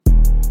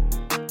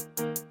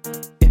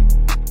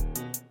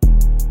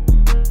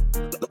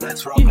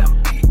Let's rock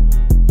them beat.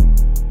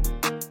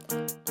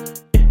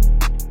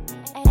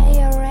 Hey,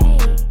 Ray,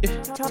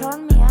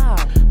 turn me up.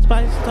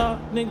 Spice talk,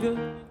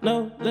 nigga,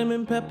 no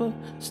lemon pepper.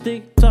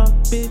 Stick talk,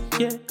 bitch,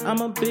 yeah,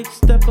 I'm a big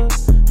stepper.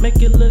 Make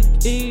it look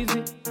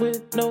easy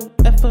with no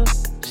effort.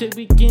 Shit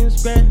we getting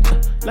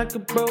scratched like a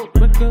broke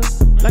record,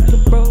 like a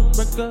broke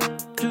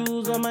record.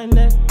 Jewels on my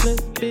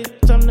necklace,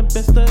 bitch, I'm the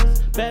best of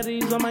us.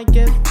 Baddies on my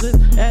guest list,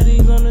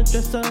 addies on the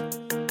dresser.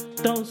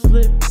 Don't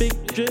slip,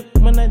 big drip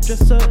when I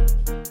dress up.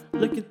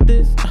 Look at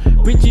this,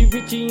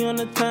 Richie on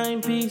the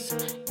timepiece.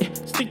 Yeah,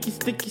 sticky,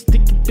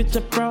 bitch, I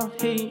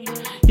brought heat.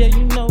 Yeah,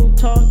 you know,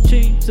 talk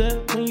cheap.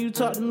 Said when you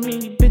talk to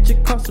me, bitch,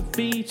 it costs a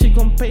fee. She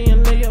gon' pay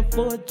and lay up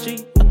for a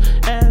G.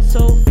 Ass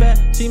so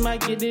fat, she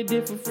might get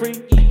it for free.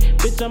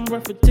 Bitch, I'm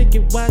worth a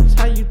ticket, watch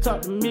how you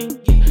talk to me.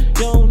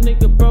 Yo,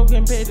 nigga broke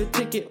and paid the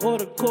ticket or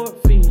the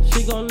court fee.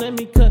 She gon' let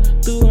me cut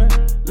through her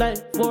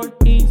like 4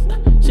 E's.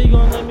 She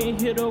gon' let me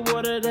hit the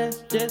water,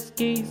 that's jet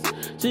skis.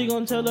 She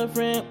gon' tell her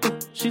friend, ooh,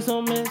 she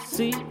so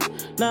messy.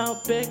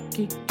 Now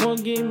Becky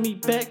won't give me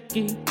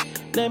Becky.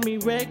 Let me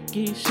wreck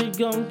it, she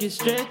gon' get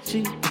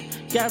stretchy.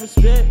 Gotta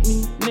respect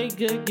me,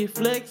 nigga, get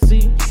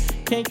flexy.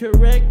 Can't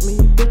correct me,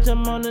 bitch,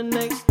 I'm on the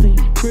next thing.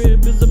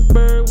 Crib is a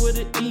bird with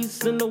the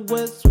east and the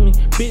west wing.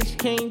 Bitch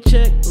can't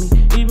check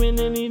me, even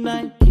in these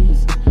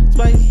Nikes.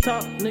 Spice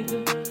talk,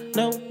 nigga,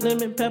 no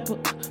lemon pepper.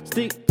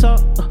 Stick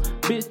talk,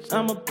 bitch,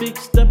 I'm a big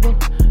stepper.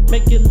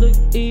 Make it look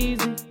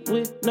easy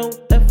with no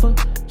effort.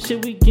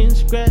 Shit we getting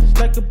scratched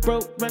like a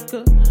broke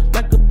record,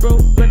 like a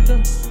broke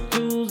record.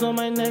 Jewels on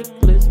my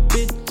necklace,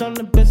 bitch, I'm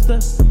the best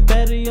of.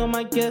 Baddie on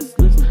my guest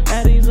list,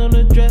 addies on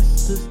the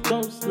dresses.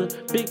 Don't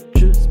slip, big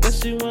trips,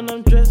 especially when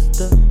I'm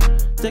dressed up.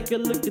 Take a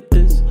look at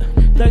this.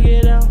 Thug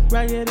it out,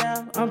 rock it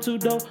out. I'm too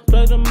dope,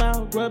 plug them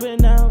out, rub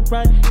it out,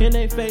 right in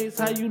their face.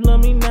 How you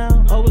love me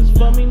now? Always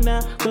for me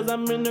now, cause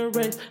I'm in the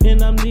race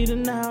and I'm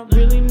needing now,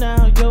 really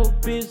now. Yo,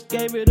 bitch,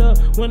 gave it up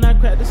when I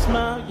cracked a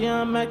smile.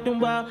 Yeah, I'm acting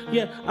wild.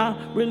 Yeah, I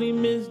really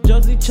miss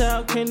Josie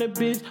Child. Came the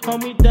bitch,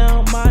 hold me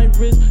down, my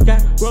wrist.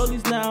 Got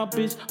rollies now,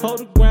 bitch, hold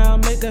the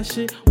ground. Make that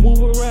shit move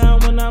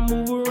around when I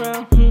move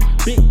around.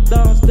 Big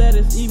dog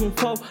status, even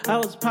before I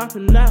was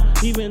popping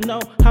out. Even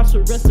though house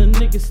arrest a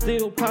nigga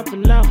still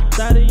popping out.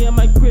 Daddy in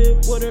my crib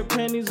with her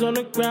panties on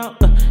the ground.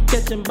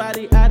 Catching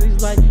body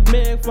oddies like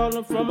Meg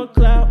falling from a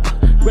cloud.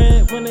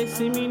 Red when they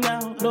see me now,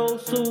 no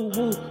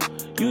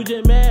Suwu. You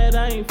just mad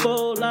I ain't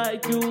full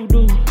like you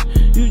do.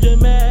 You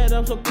just mad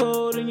I'm so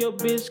cold and your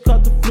bitch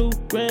caught the flu.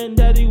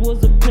 Granddaddy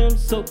was a pimp,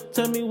 so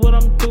tell me what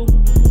I'm through.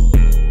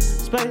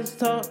 Spice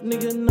talk,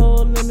 nigga, no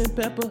lemon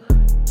pepper.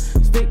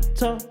 Stick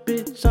talk,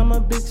 bitch, I'm a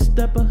big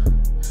stepper.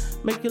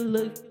 Make it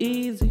look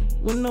easy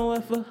with no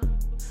effort.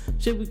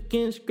 Shit we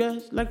getting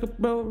scratched like a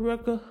broke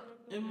record.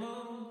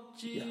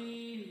 Emoji.